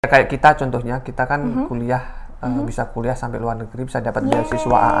Kayak kita contohnya, kita kan kuliah bisa kuliah sampai luar negeri, bisa dapat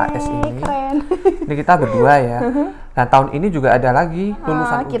beasiswa AAS ini. Keren. Ini kita berdua ya. Nah tahun ini juga ada lagi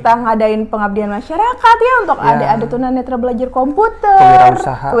lulusan kita ngadain pengabdian masyarakat ya untuk adik-adik tunanetra belajar komputer,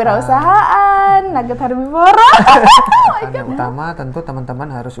 kewirausahaan, Nugget Herbivora. Yang utama tentu teman-teman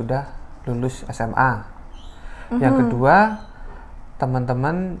harus sudah lulus SMA. Yang kedua,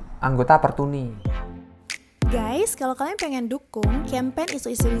 teman-teman anggota Pertuni. Guys, kalau kalian pengen dukung campaign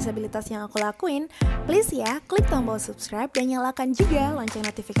isu-isu disabilitas yang aku lakuin, please ya, klik tombol subscribe dan nyalakan juga lonceng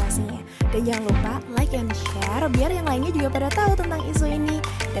notifikasinya. Dan jangan lupa like and share biar yang lainnya juga pada tahu tentang isu ini.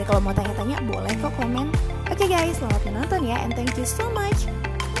 Dan kalau mau tanya-tanya, boleh kok komen. Oke guys, selamat menonton ya, and thank you so much.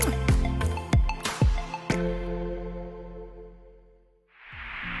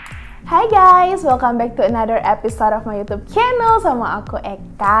 Hai guys, welcome back to another episode of my YouTube channel sama aku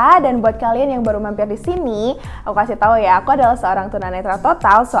Eka. Dan buat kalian yang baru mampir di sini, aku kasih tahu ya, aku adalah seorang tunanetra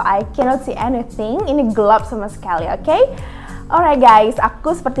total, so I cannot see anything. Ini gelap sama sekali, oke? Alright guys,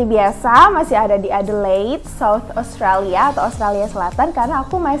 aku seperti biasa masih ada di Adelaide, South Australia atau Australia Selatan karena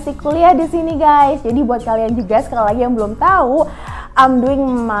aku masih kuliah di sini guys. Jadi buat kalian juga sekali lagi yang belum tahu, I'm doing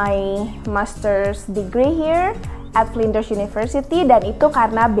my master's degree here at Flinders University, dan itu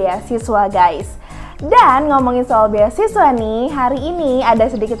karena beasiswa guys. Dan ngomongin soal beasiswa nih, hari ini ada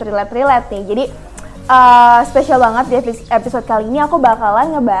sedikit relate nih. Jadi spesial banget di episode kali ini aku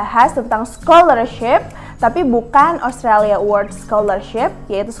bakalan ngebahas tentang scholarship, tapi bukan Australia Award Scholarship,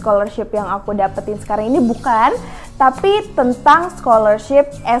 yaitu scholarship yang aku dapetin sekarang ini bukan, tapi tentang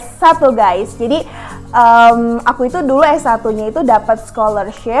scholarship S1 guys. Jadi aku itu dulu S1-nya itu dapat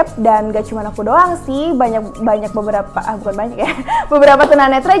scholarship, dan gak cuma aku doang sih, banyak beberapa bukan banyak ya, beberapa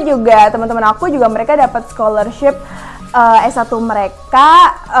tunanetra juga, teman-teman aku juga mereka dapat scholarship S1 mereka,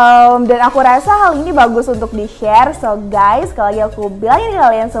 dan aku rasa hal ini bagus untuk di-share. So guys, sekali lagi aku bilangin ke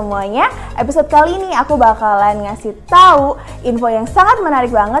kalian semuanya, episode kali ini aku bakalan ngasih tahu info yang sangat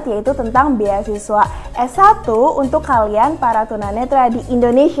menarik banget, yaitu tentang beasiswa S1 untuk kalian para tunanetra di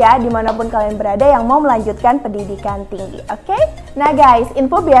Indonesia, dimanapun kalian berada yang mau melanjutkan pendidikan tinggi, oke? Nah guys,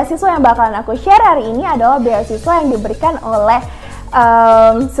 info beasiswa yang bakalan aku share hari ini adalah beasiswa yang diberikan oleh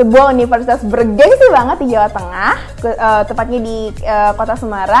sebuah universitas bergengsi banget di Jawa Tengah, tepatnya di kota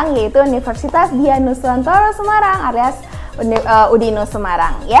Semarang, yaitu Universitas Dian Nusantara Semarang alias Udinus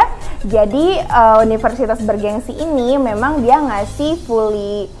Semarang ya. Jadi universitas bergengsi ini memang dia ngasih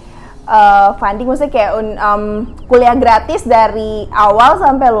fully funding, maksudnya kayak kuliah gratis dari awal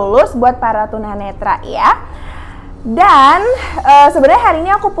sampai lulus buat para tunanetra ya. Dan sebenarnya hari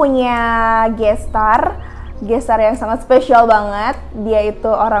ini aku punya guest star yang sangat spesial banget. Dia itu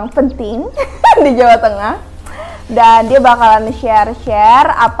orang penting di Jawa Tengah, dan dia bakalan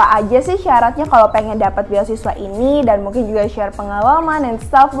share apa aja sih syaratnya kalau pengen dapat beasiswa ini, dan mungkin juga share pengalaman and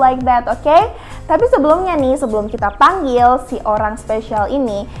stuff like that, oke? Tapi sebelumnya nih, sebelum kita panggil si orang spesial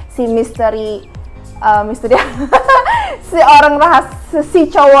ini, si misteri si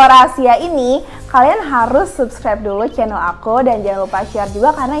cowok rahasia ini, kalian harus subscribe dulu channel aku, dan jangan lupa share juga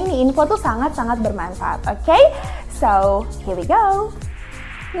karena ini info tuh sangat-sangat bermanfaat, oke? So, here we go.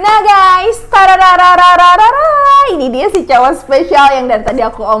 Nah guys, ini dia si cowok spesial yang dari tadi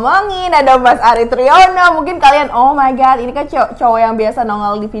aku omongin, ada Mas Ari Triyono. Mungkin kalian, oh my god, ini kan cowok yang biasa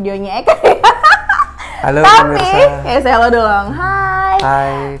nongol di videonya Eka. Halo tapi, pemirsa. saya halo dong, hai.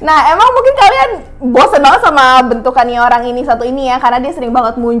 Nah, emang mungkin kalian bosen banget sama bentukannya orang ini satu ini ya, karena dia sering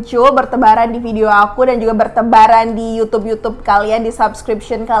banget muncul bertebaran di video aku dan juga bertebaran di YouTube kalian, di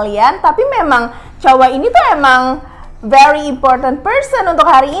subscription kalian. Tapi memang cowok ini tuh emang very important person untuk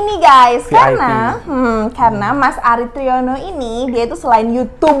hari ini guys, karena Mas Ari Triyono ini dia itu selain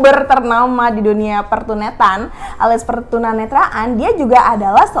YouTuber ternama di dunia pertunetan alias pertunanetraan, dia juga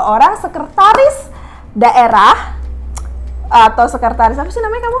adalah seorang sekretaris daerah atau sekretaris apa sih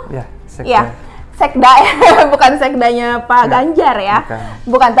namanya kamu? Ya, sekda. Ya, sekda ya, bukan sekdanya Pak Ganjar ya.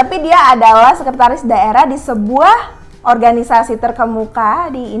 Bukan, tapi dia adalah sekretaris daerah di sebuah organisasi terkemuka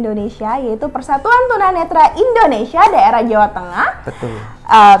di Indonesia, yaitu Persatuan Tunanetra Indonesia Daerah Jawa Tengah. Betul.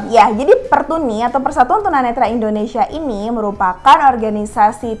 Ya, jadi Pertuni atau Persatuan Tunanetra Indonesia ini merupakan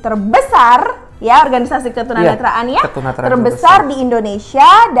organisasi terbesar ya, organisasi ketunanetraan ya, terbesar di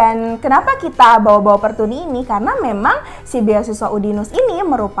Indonesia. Dan kenapa kita bawa-bawa Pertuni ini? Karena memang si beasiswa Udinus ini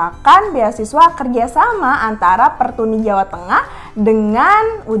merupakan beasiswa kerjasama antara Pertuni Jawa Tengah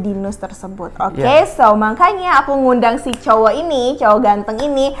dengan Udinus tersebut. Oke, so makanya aku ngundang si cowok ini, cowok ganteng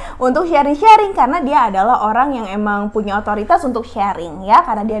ini untuk sharing-sharing, karena dia adalah orang yang emang punya otoritas untuk sharing ya,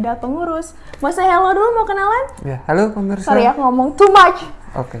 karena dia adalah pengurus. Mau saya hello dulu, mau kenalan? Ya, halo pemirsa. Sorry aku ngomong too much.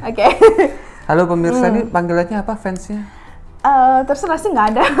 Oke. Oke. Halo pemirsa, ini panggilannya apa fansnya? Terserah sih, nggak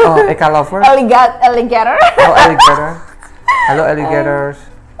ada. Oh, Eka lover. Alligator. Oh, alligator. Halo alligators.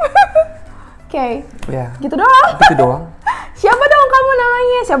 Oke. Ya. Gitu doang. Gitu doang. Siapa dong kamu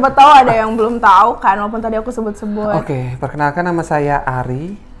namanya? Siapa tahu ada yang belum tahu kan, walaupun tadi aku sebut-sebut. Oke, perkenalkan nama saya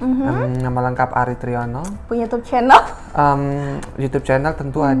Ari. Nama lengkap Ari Triyono. Punya YouTube channel? YouTube channel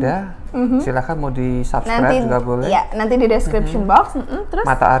tentu ada. Silahkan mau di subscribe Nanti, juga boleh. Iya, nanti di description box. Terus?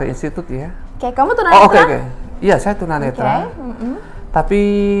 Mata Ari Institute ya. Oke, kamu tunanetra? Oh, oke. Iya, saya tunanetra. Oke. Tapi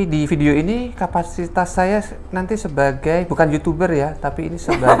di video ini kapasitas saya nanti sebagai bukan YouTuber ya, tapi ini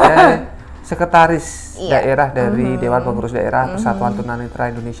sebagai sekretaris daerah dari Dewan Pengurus Daerah Persatuan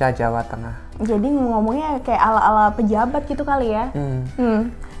Tunanetra Indonesia Jawa Tengah. Jadi ngomongnya kayak ala-ala pejabat gitu kali ya.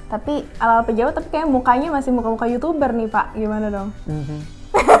 Tapi ala-ala pejabat, tapi kayak mukanya masih muka-muka YouTuber nih Pak. Gimana dong?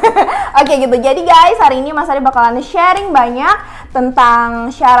 Oke gitu, jadi guys hari ini Mas Ari bakalan sharing banyak tentang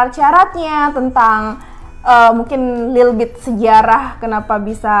syarat-syaratnya, tentang mungkin little bit sejarah kenapa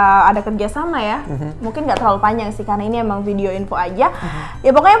bisa ada kerjasama ya. Mungkin nggak terlalu panjang sih karena ini emang video info aja. Ya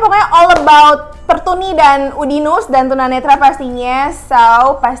pokoknya all about Pertuni dan Udinus dan tunanetra pastinya.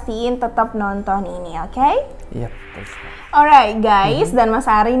 So pastiin tetap nonton ini, oke? Iya. Alright guys, dan Mas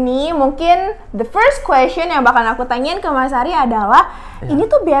Ari nih mungkin the first question yang bakal aku tanyain ke Mas Ari adalah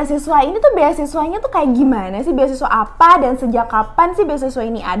ini tuh beasiswanya tuh kayak gimana sih? Beasiswa apa dan sejak kapan sih beasiswa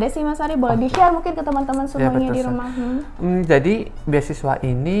ini ada sih Mas Ari? Boleh di-share mungkin ke teman-teman semuanya di rumah. Jadi beasiswa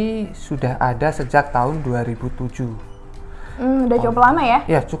ini sudah ada sejak tahun 2007. Udah cukup lama ya?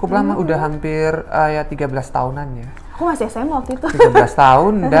 Ya cukup lama, udah hampir ya 13 tahunan ya. Aku masih SMA waktu itu. 13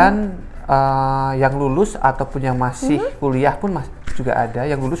 tahun dan yang lulus ataupun yang masih kuliah pun juga ada,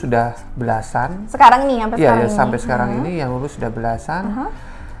 yang lulus sudah belasan. Sekarang nih, sampai sekarang ini? Sampai sekarang ini yang lulus sudah belasan.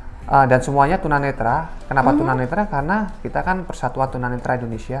 Dan semuanya tunanetra. Kenapa tunanetra? Karena kita kan Persatuan Tunanetra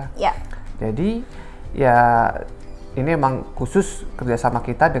Indonesia. Jadi ya ini emang khusus kerjasama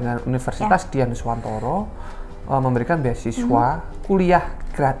kita dengan Universitas Dian Nuswantoro memberikan beasiswa kuliah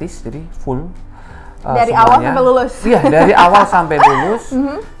gratis, jadi full. Dari awal sampai lulus? Iya, dari awal sampai lulus.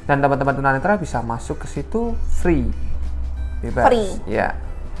 Dan teman-teman tunanetra bisa masuk ke situ free. Bebas. Free? Ya.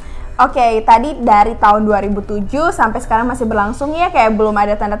 Oke, tadi dari tahun 2007 sampai sekarang masih berlangsung ya, kayak belum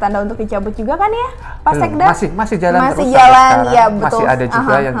ada tanda-tanda untuk dicabut juga kan ya, Pak Sekda? Masih jalan terus. Masih jalan, ya betul. Masih ada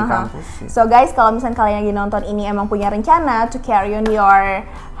juga yang di kampus. So guys, kalau misalnya kalian lagi nonton ini emang punya rencana to carry on your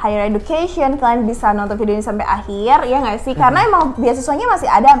higher education, kalian bisa nonton video ini sampai akhir, ya nggak sih? Karena emang beasiswanya masih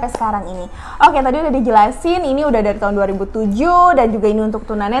ada sampai sekarang ini. Oke, tadi udah dijelasin, ini udah dari tahun 2007, dan juga ini untuk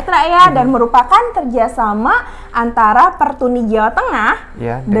tunanetra ya, dan merupakan kerjasama antara Pertuni Jawa Tengah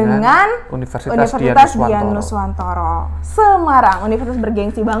dengan Universitas Dian Nuswantoro Semarang, universitas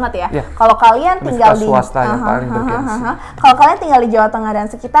bergengsi banget ya. Kalau kalian tinggal di swasta yang paling bergengsi. Kalau kalian tinggal di Jawa Tengah dan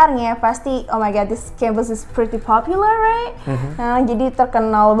sekitarnya, pasti oh my god, this campus is pretty popular, right? Jadi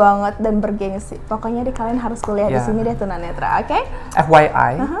terkenal banget dan bergengsi. Pokoknya deh kalian harus kuliah di sini deh tunanetra, oke?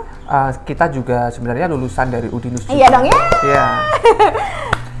 FYI, kita juga sebenarnya lulusan dari Udinus juga. Iya dong ya. Iya.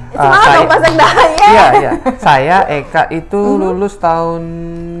 Semangat dong Pak Sekda ya. Iya. Saya Eka itu lulus tahun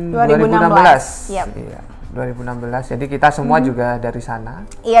 2016. Iya. 2016. Jadi kita semua juga dari sana.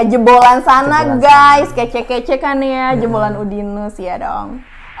 Iya, jebolan sana guys. Kece-kece kan ya, jebolan Udinus ya dong.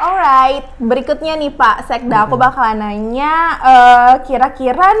 Alright, berikutnya nih Pak Sekda, aku bakalan nanya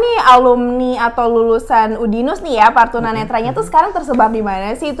kira-kira nih alumni atau lulusan Udinus nih ya, Partunanetranya tuh sekarang tersebar di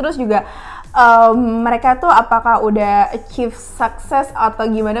mana sih? Terus juga mereka tuh apakah udah achieve success atau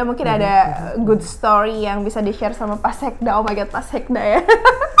gimana? Mungkin ada good story yang bisa di-share sama Pak Sekda. Oh my god, Pak Sekda ya.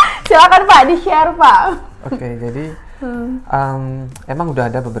 Silakan Pak, di-share Pak. Oke, jadi emang udah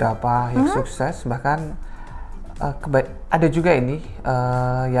ada beberapa yang sukses, bahkan ada juga ini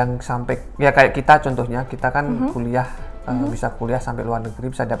yang sampai ya kayak kita contohnya, kita kan kuliah bisa kuliah sampai luar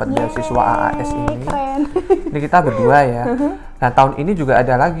negeri, bisa dapat beasiswa AAS ini. Keren. Ini kita berdua ya. Nah tahun ini juga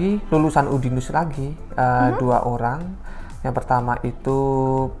ada lagi lulusan Udinus lagi, 2 orang. Yang pertama itu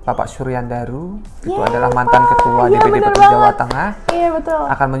Bapak Suryandaru, itu adalah mantan ketua DPD Pertuni Jawa Tengah. Iya betul.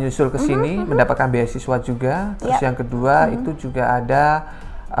 Akan menyusul ke sini mendapatkan beasiswa juga. Terus yang kedua itu juga ada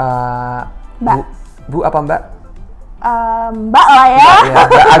Bu apa Mbak? Mbak lah ya.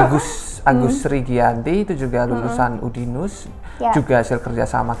 Mbak Agus Rigianti, itu juga lulusan Udinus, juga hasil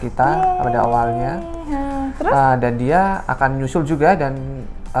kerjasama kita pada awalnya. Terus? Dan dia akan nyusul juga dan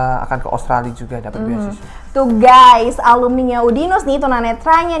akan ke Australia juga dapat beasiswa. Tuh guys, alumninya Udinus nih,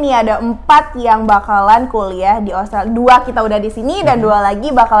 tunanetranya nih ada 4 yang bakalan kuliah di Australia. 2 kita udah di sini dan 2 lagi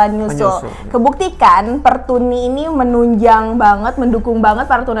bakalan nyusul. Kebuktikan Pertuni ini menunjang banget, mendukung banget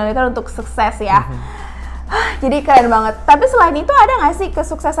para tunanetra untuk sukses ya. Jadi keren banget. Tapi selain itu ada nggak sih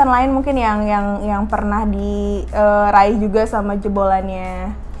kesuksesan lain mungkin yang pernah diraih juga sama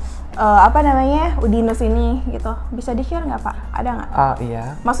jebolannya Udinus ini gitu? Bisa di-share nggak Pak? Ada nggak? Iya.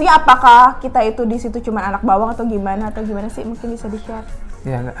 Maksudnya apakah kita itu di situ cuma anak bawang atau gimana sih? Mungkin bisa di-share.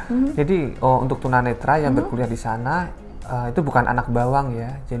 Iya enggak. Jadi untuk tunanetra yang berkuliah di sana itu bukan anak bawang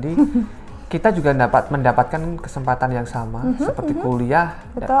ya. Jadi kita juga mendapatkan kesempatan yang sama seperti kuliah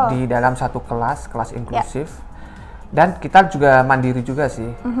di dalam satu kelas inklusif. Dan kita juga mandiri juga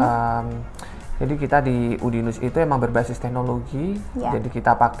sih. Jadi kita di Udinus itu emang berbasis teknologi. Jadi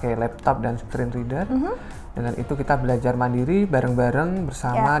kita pakai laptop dan screen reader. Dengan itu kita belajar mandiri bareng-bareng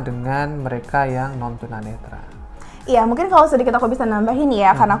bersama dengan mereka yang non tunanetra. Iya, mungkin kalau sedikit aku bisa nambahin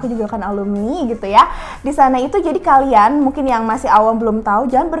ya, karena aku juga kan alumni gitu ya. Di sana itu jadi kalian mungkin yang masih awam belum tahu,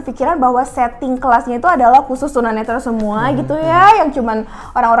 jangan berpikiran bahwa setting kelasnya itu adalah khusus tunanetra semua gitu ya, yang cuman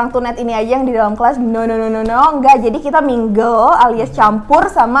orang-orang tunet ini aja yang di dalam kelas. No, enggak. Jadi kita mingle alias campur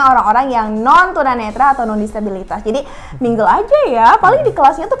sama orang-orang yang non tunanetra atau non disabilitas. Jadi mingle aja ya. Paling di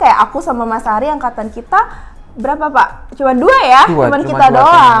kelasnya tuh kayak aku sama Mas Ari angkatan kita berapa Pak? Cuma 2 ya? Cuman kita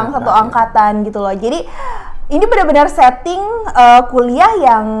doang, satu angkatan gitu loh. Jadi ini benar-benar setting kuliah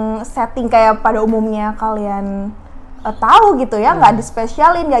yang setting kayak pada umumnya kalian tahu gitu ya, nggak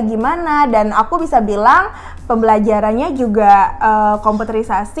dispesialin, nggak gimana. Dan aku bisa bilang pembelajarannya juga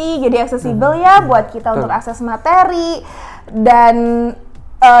komputerisasi, jadi aksesibel ya buat kita untuk akses materi. Dan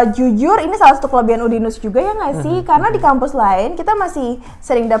jujur ini salah satu kelebihan Udinus juga ya nggak sih? Karena di kampus lain kita masih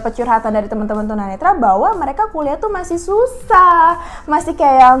sering dapat curhatan dari teman-teman tunanetra bahwa mereka kuliah tuh masih susah, masih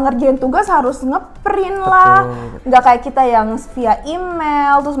kayak ngerjain tugas harus ngeprint lah, nggak kayak kita yang via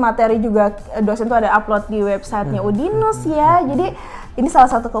email, terus materi juga dosen tuh ada upload di websitenya Udinus ya. Jadi ini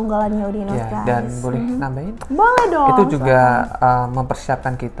salah satu keunggulannya Udinus guys. Dan boleh nambahin? Boleh dong. Itu juga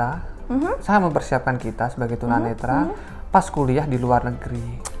mempersiapkan kita, sangat mempersiapkan kita sebagai tunanetra pas kuliah di luar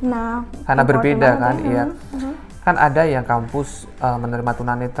negeri. Nah, karena berbeda kan, kan ada yang kampus menerima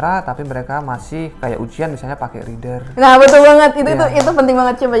tunanetra tapi mereka masih kayak ujian misalnya pakai reader. Nah, betul banget. Itu penting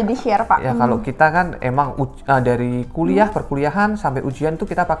banget, coba di-share Pak. Ya kalau kita kan emang dari kuliah perkuliahan sampai ujian tuh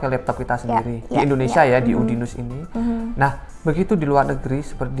kita pakai laptop kita sendiri. Di Indonesia ya, di Udinus ini. Nah, begitu di luar negeri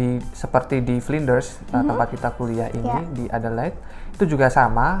seperti di Flinders, tempat kita kuliah ini di Adelaide, itu juga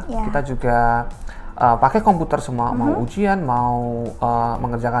sama. Kita juga pakai komputer semua, mau ujian, mau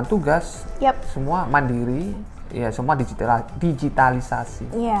mengerjakan tugas, semua mandiri, ya semua digitalisasi.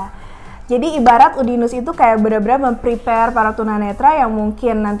 Iya, jadi ibarat Udinus itu kayak benar-benar memprepare para tunanetra yang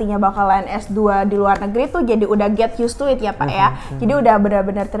mungkin nantinya bakalan S2 di luar negeri tuh jadi udah get used to it ya Pak ya. Jadi udah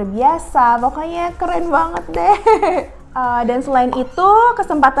benar-benar terbiasa, pokoknya keren banget deh. Dan selain itu,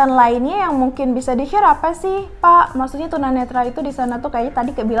 kesempatan lainnya yang mungkin bisa di-share apa sih, Pak? Maksudnya tunanetra itu di sana tuh kayaknya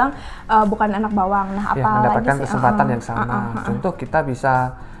tadi bilang bukan anak bawang. Nah, apa mendapatkan lagi sih? Kesempatan yang sama. Contoh kita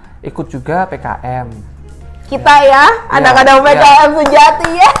bisa ikut juga PKM. Kita ya, anak-anak PKM sejati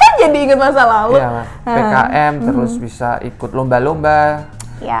ya. Jadi ingat masa lalu. PKM, terus bisa ikut lomba-lomba.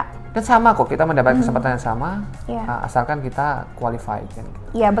 Kan sama kok, kita mendapat kesempatan yang sama, asalkan kita qualified kan.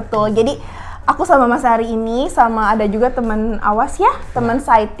 Iya betul. Jadi aku sama Mas Ari ini, sama ada juga teman Awas ya, teman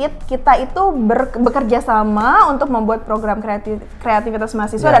Sighted, kita itu bekerja sama untuk membuat program kreativitas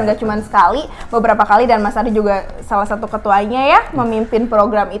mahasiswa dan gak cuma sekali, beberapa kali, dan Mas Ari juga salah satu ketuanya ya, memimpin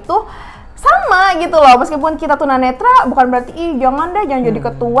program itu. Sama gitu loh, meskipun kita tunanetra bukan berarti jangan jadi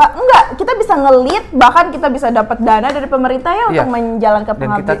ketua, enggak, kita bisa nge-lead, bahkan kita bisa dapat dana dari pemerintah ya untuk menjalankan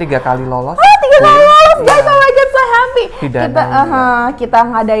pengabdian. Dan kita 3 kali lolos. 3 kali lolos, guys, oh my god, so happy. Kita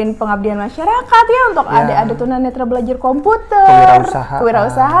ngadain pengabdian masyarakat ya untuk adik-adik tunanetra belajar komputer,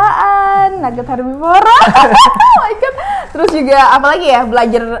 kewirausahaan, Nugget Herbivora. Oh my god. Terus juga apalagi ya,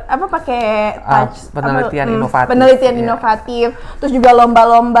 belajar pakai touch, penelitian inovatif. Terus juga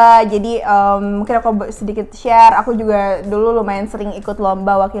lomba-lomba. Jadi mungkin aku sedikit share, aku juga dulu lumayan sering ikut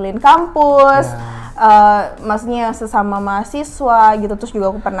lomba wakilin kampus, maksudnya sesama mahasiswa gitu. Terus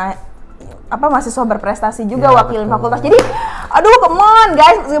juga aku pernah mahasiswa berprestasi juga wakilin fakultas. Jadi aduh, come on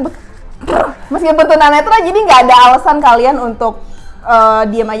guys, meskipun tunanetra jadi nggak ada alasan kalian untuk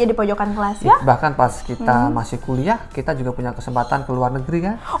diam aja di pojokan kelas ya. Bahkan pas kita masih kuliah, kita juga punya kesempatan ke luar negeri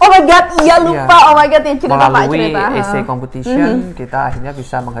kan. Oh my god, iya lupa. Oh my god, ya cerita Pak, cerita. Melalui essay competition, kita akhirnya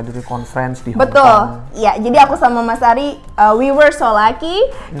bisa menghadiri conference di Hong Kong. Betul. Iya, jadi aku sama Mas Ari, we were so lucky.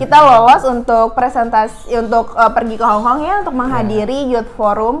 Kita lolos untuk presentasi, untuk pergi ke Hong Kong ya, untuk menghadiri Youth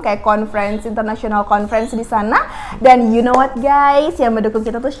Forum, kayak conference, international conference di sana. Dan you know what guys, yang mendukung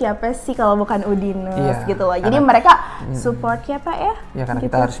kita tuh siapa sih kalau bukan Udinus gitu loh. Jadi mereka support ya Pak ya. Ya karena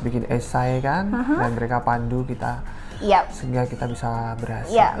kita harus bikin esai kan, dan mereka pandu kita sehingga kita bisa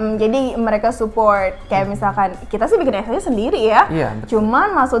berhasil. Jadi mereka support kayak misalkan kita sih bikin eksanya sendiri ya.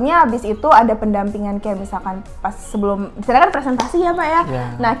 Cuman maksudnya habis itu ada pendampingan kayak misalkan pas sebelum misalkan presentasi ya Pak ya.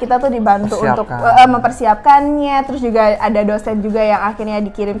 Nah kita tuh dibantu untuk mempersiapkannya, terus juga ada dosen juga yang akhirnya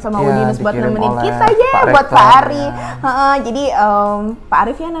dikirim sama Udinus buat nemenin kita buat Pak Arif. Jadi Pak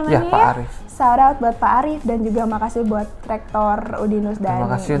Arif ya namanya Pak Arif. Shout out buat Pak Arif dan juga makasih buat Rektor Udinus dan terima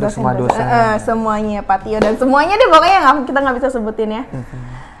kasih untuk semua dosen. Semuanya, Pak Tio dan semuanya deh pokoknya kita nggak bisa sebutin ya.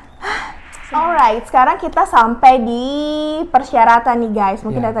 Alright, sekarang kita sampai di persyaratan nih guys.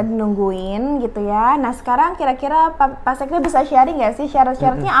 Mungkin dari tadi nungguin gitu ya. Nah sekarang kira-kira Pak Sekda bisa sharing nggak sih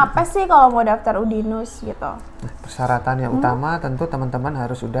syarat-syaratnya apa sih kalau mau daftar Udinus gitu? Persyaratan yang utama tentu teman-teman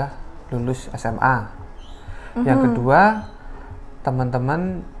harus sudah lulus SMA. Yang kedua,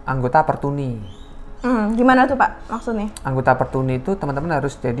 teman-teman anggota Pertuni. Gimana tuh Pak maksudnya? Anggota Pertuni itu teman-teman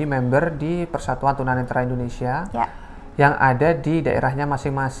harus jadi member di Persatuan Tunanetra Indonesia yang ada di daerahnya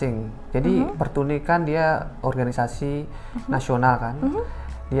masing-masing. Jadi Pertuni kan dia organisasi nasional kan.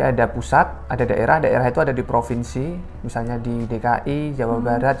 Dia ada pusat, ada daerah itu ada di provinsi, misalnya di DKI, Jawa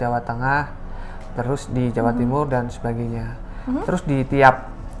Barat, Jawa Tengah, terus di Jawa Timur dan sebagainya. Terus di tiap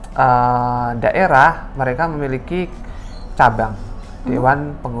daerah mereka memiliki cabang,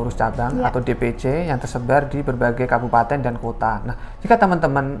 Dewan Pengurus Cabang atau DPC yang tersebar di berbagai kabupaten dan kota. Nah, jika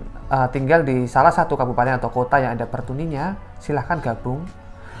teman-teman tinggal di salah satu kabupaten atau kota yang ada Pertuninya, silahkan gabung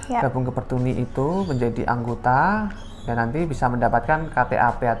ke Pertuni itu menjadi anggota dan nanti bisa mendapatkan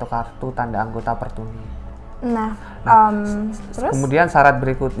KTAP atau kartu tanda anggota Pertuni. Terus? Kemudian syarat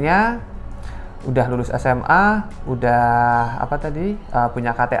berikutnya, udah lulus SMA, udah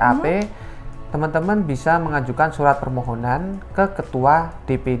punya KTAP, teman-teman bisa mengajukan surat permohonan ke Ketua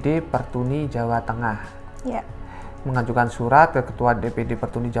DPD Pertuni Jawa Tengah. Mengajukan surat ke Ketua DPD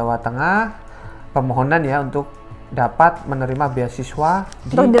Pertuni Jawa Tengah, permohonan ya untuk dapat menerima beasiswa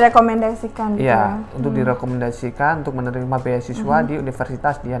untuk direkomendasikan gitu ya. Untuk direkomendasikan untuk menerima beasiswa di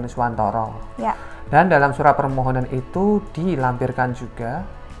Universitas Dian Nuswantoro. Dan dalam surat permohonan itu dilampirkan juga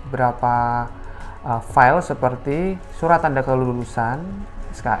beberapa file seperti surat tanda kelulusan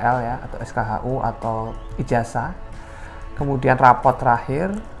SKL ya atau SKHU atau ijazah, kemudian rapot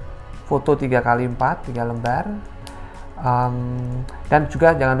terakhir, foto 3x4 3 lembar, dan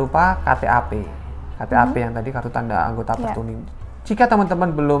juga jangan lupa KTAP yang tadi kartu tanda anggota Pertuni. Jika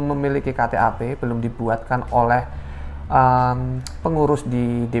teman-teman belum memiliki KTAP, belum dibuatkan oleh pengurus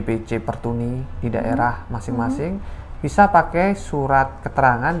di DPC Pertuni di daerah masing-masing, bisa pakai surat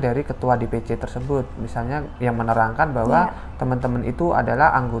keterangan dari ketua DPC tersebut, misalnya yang menerangkan bahwa teman-teman itu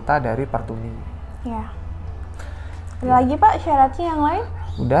adalah anggota dari Pertuni. Ada lagi Pak syaratnya yang lain?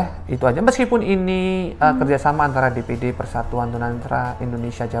 Udah, itu aja. Meskipun ini kerjasama antara DPD Persatuan Tunanetra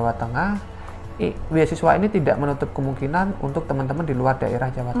Indonesia Jawa Tengah, beasiswa ini tidak menutup kemungkinan untuk teman-teman di luar daerah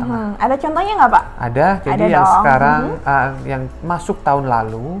Jawa Tengah. Ada contohnya nggak Pak? Ada. Jadi yang sekarang yang masuk tahun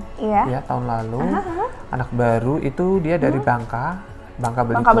lalu, tahun lalu, anak baru itu dia dari Bangka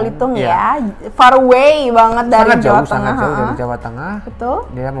Belitung ya. Far away banget dari Jawa Tengah. Sangat jauh dari Jawa Tengah. Betul.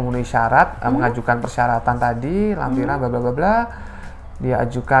 Dia memenuhi syarat, mengajukan persyaratan tadi, lampiran bla bla bla bla. Dia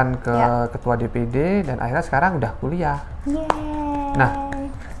ajukan ke ketua DPD dan akhirnya sekarang udah kuliah. Nah,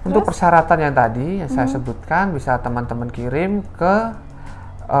 untuk persyaratan yang tadi yang saya sebutkan bisa teman-teman kirim ke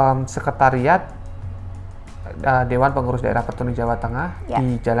sekretariat Dewan Pengurus Daerah Pertuni Jawa Tengah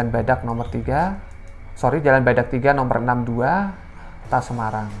di Jalan Badak Jalan Badak 3 nomor 62 Kota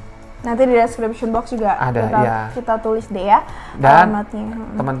Semarang. Nanti di description box juga ada kita tulis deh ya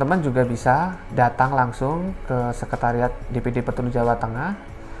alamatnya. Teman-teman juga bisa datang langsung ke sekretariat DPD Pertuni Jawa Tengah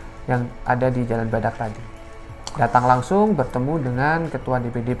yang ada di Jalan Badak tadi. Datang langsung bertemu dengan Ketua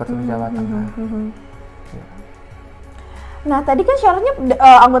DPD Pertuni Jawa Tengah. Nah tadi kan syaratnya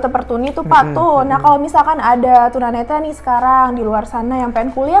anggota Pertuni tuh Pak tuh. Nah kalau misalkan ada tunanetra nih sekarang di luar sana yang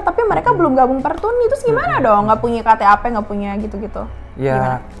pengen kuliah tapi mereka belum gabung Pertuni, terus gimana dong? Nggak punya KTAP, nggak punya gitu-gitu?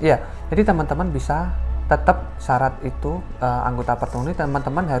 Jadi teman-teman bisa tetap syarat itu anggota Pertuni,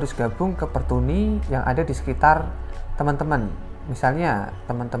 teman-teman harus gabung ke Pertuni yang ada di sekitar teman-teman. Misalnya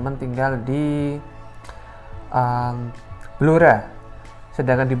teman-teman tinggal di Blora,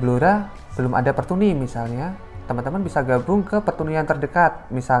 sedangkan di Blora belum ada Pertuni misalnya, teman-teman bisa gabung ke Pertuni yang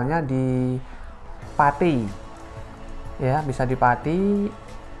terdekat, misalnya di Pati, ya bisa di Pati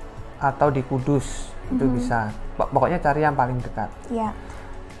atau di Kudus, itu bisa. Pokoknya cari yang paling dekat.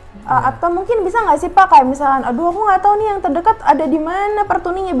 Atau mungkin bisa nggak sih Pak kayak misalkan, aduh aku nggak tahu nih yang terdekat ada di mana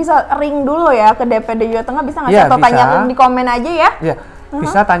Pertuninya, bisa ring dulu ya ke DPD Jawa Tengah, bisa nggak sih? Atau tanya di komen aja ya?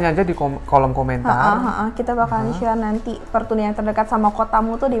 bisa tanya aja di kolom komentar. Kita bakalan share nanti Pertuni yang terdekat sama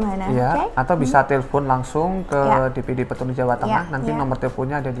kotamu tuh di mana. Iya, atau bisa telepon langsung ke DPD Pertuni Jawa Tengah. Nanti nomor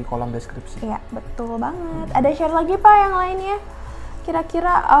teleponnya ada di kolom deskripsi. Iya, betul banget. Ada share lagi Pak yang lainnya?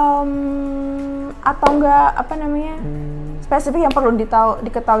 Kira-kira atau enggak apa namanya? Spesifik yang perlu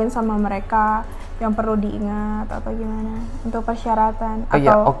diketahui sama mereka, yang perlu diingat atau gimana untuk persyaratan atau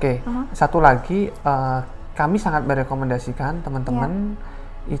iya, oke. Satu lagi, kami sangat merekomendasikan teman-teman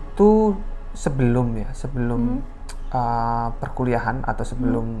itu sebelum perkuliahan atau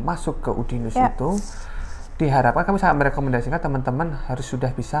sebelum masuk ke Udinus itu diharapkan, kami sangat merekomendasikan teman-teman harus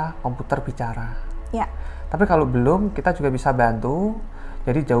sudah bisa komputer bicara. Tapi kalau belum, kita juga bisa bantu.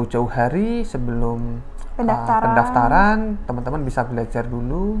 Jadi jauh-jauh hari sebelum pendaftaran, teman-teman bisa belajar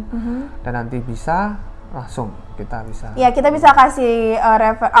dulu dan nanti bisa langsung kita bisa. Ya, kita bisa kasih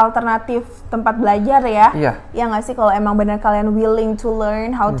alternatif tempat belajar ya. Iya. Ya nggak sih, kalau emang benar kalian willing to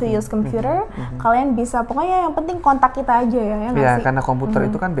learn how to use computer, kalian bisa, pokoknya yang penting kontak kita aja ya. Iya, karena komputer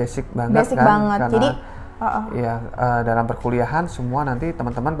itu kan basic banget. Basic banget. Karena, jadi dalam perkuliahan semua nanti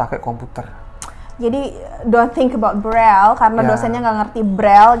teman-teman pakai komputer. Jadi don't think about Braille karena dosennya nggak ngerti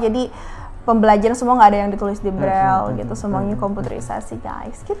Braille. Jadi pembelajaran semua nggak ada yang ditulis di Braille gitu, semuanya komputerisasi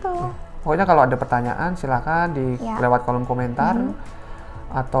guys gitu. Pokoknya kalau ada pertanyaan silakan lewat kolom komentar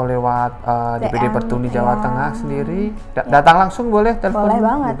atau lewat DPD Pertuni Jawa Tengah sendiri. Datang langsung boleh, telepon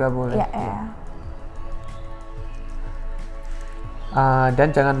juga boleh. Dan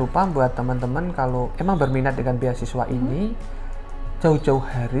jangan lupa buat teman-teman kalau emang berminat dengan beasiswa ini, jauh-jauh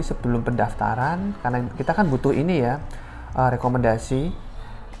hari sebelum pendaftaran, karena kita kan butuh ini ya, rekomendasi.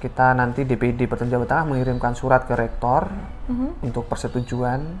 Kita nanti DPD Pertuni Jawa Tengah mengirimkan surat ke rektor untuk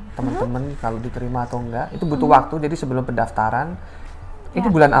persetujuan teman-teman kalau diterima atau enggak. Itu butuh waktu, jadi sebelum pendaftaran. Ini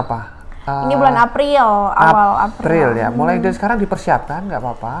bulan apa? Ini bulan April, awal April ya. Mulai dari sekarang dipersiapkan, nggak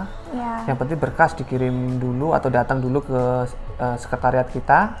apa-apa. Yeah. Yang penting berkas dikirim dulu atau datang dulu ke sekretariat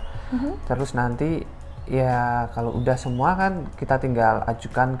kita. Terus nanti ya kalau udah semua kan kita tinggal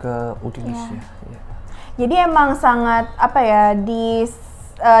ajukan ke Udinus ya. Jadi emang sangat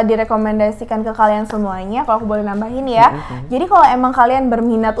direkomendasikan ke kalian semuanya, kalau aku boleh nambahin ya. Jadi kalau emang kalian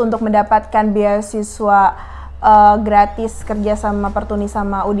berminat untuk mendapatkan beasiswa gratis kerja sama Pertuni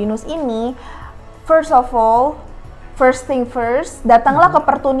sama Udinus ini, first thing first, datanglah ke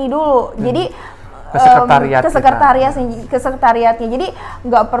Pertuni dulu. Jadi ke sekretariatnya. Jadi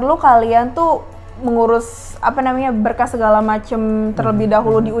nggak perlu kalian tuh mengurus berkas segala macam terlebih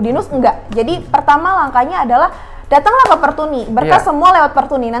dahulu di Udinus, enggak. Jadi pertama langkahnya adalah datanglah ke Pertuni, berkas semua lewat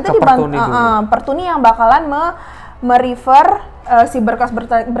Pertuni. Nanti Pertuni yang bakalan merefer si berkas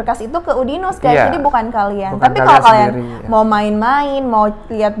itu ke Udinus guys. Jadi bukan kalian. Tapi kalau kalian mau main-main, mau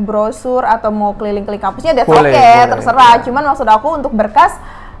lihat brosur atau mau keliling-keliling kampusnya, terserah. Cuman maksud aku untuk berkas,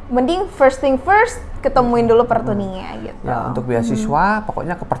 mending first thing first, ketemuin dulu Pertuninya gitu. Ya, untuk beasiswa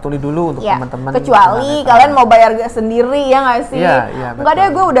pokoknya ke Pertuni dulu untuk teman-teman. Kecuali kalian mau bayar sendiri ya nggak sih? Nggak deh,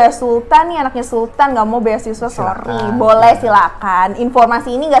 gue udah sultan nih, anaknya sultan, nggak mau beasiswa, sorry. Boleh, silakan.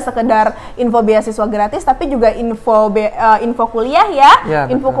 Informasi ini nggak sekedar info beasiswa gratis, tapi juga info kuliah ya.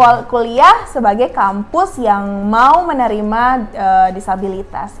 Info kuliah sebagai kampus yang mau menerima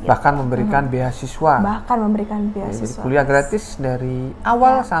disabilitas. Gitu. Bahkan memberikan beasiswa. Jadi kuliah gratis dari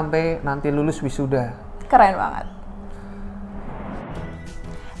awal sampai nanti lulus wisuda. Keren banget.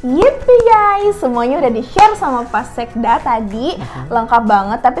 Yippee guys, semuanya udah di-share sama Pak Sekda tadi, lengkap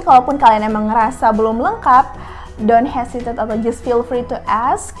banget. Tapi kalaupun kalian emang ngerasa belum lengkap, don't hesitate atau just feel free to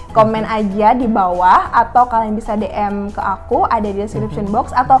ask. Komen aja di bawah atau kalian bisa DM ke aku, ada di description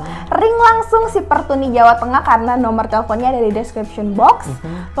box, atau ring langsung si Pertuni Jawa Tengah karena nomor teleponnya ada di description box.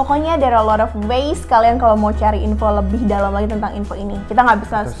 Pokoknya there are a lot of ways kalian kalau mau cari info lebih dalam lagi tentang info ini. Kita nggak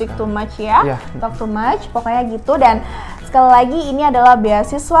bisa speak too much ya, talk too much, pokoknya gitu. Dan sekali lagi ini adalah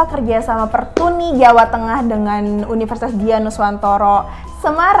beasiswa kerjasama Pertuni Jawa Tengah dengan Universitas Dian Nuswantoro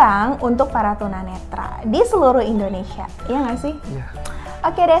Semarang untuk para tunanetra di seluruh Indonesia. Iya nggak sih? Iya.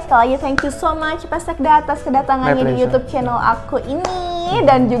 Oke deh, sekali lagi thank you so much Pak Sekda atas kedatangannya di YouTube channel aku ini.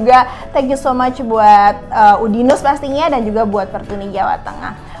 Dan juga thank you so much buat Udinus pastinya, dan juga buat Pertuni Jawa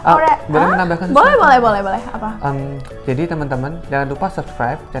Tengah. Boleh menambahkan? Boleh. Apa? Jadi teman-teman jangan lupa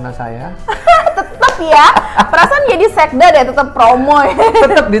subscribe channel saya. Tetap ya, perasaan jadi Sekda deh, tetap promo ya.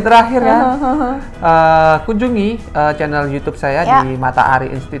 Tetap di terakhir ya. Kunjungi channel YouTube saya di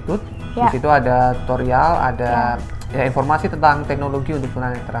Matahari Institute. Di situ ada tutorial, ada informasi tentang teknologi untuk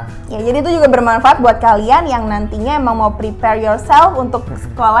tunanetra. Ya, jadi itu juga bermanfaat buat kalian yang nantinya emang mau prepare yourself untuk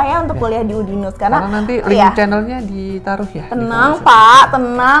sekolah ya, untuk kuliah di Udinus. Karena nanti link channelnya ditaruh ya. Tenang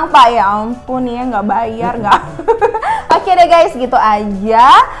Pak, ya ampun ya, nggak bayar nggak. Oke deh guys, gitu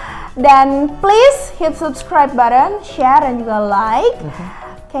aja. Dan please hit subscribe button, share, dan juga like.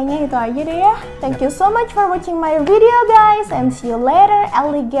 Kayaknya itu aja deh ya. Thank you so much for watching my video guys. And see you later,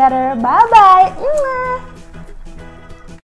 alligator. Bye-bye.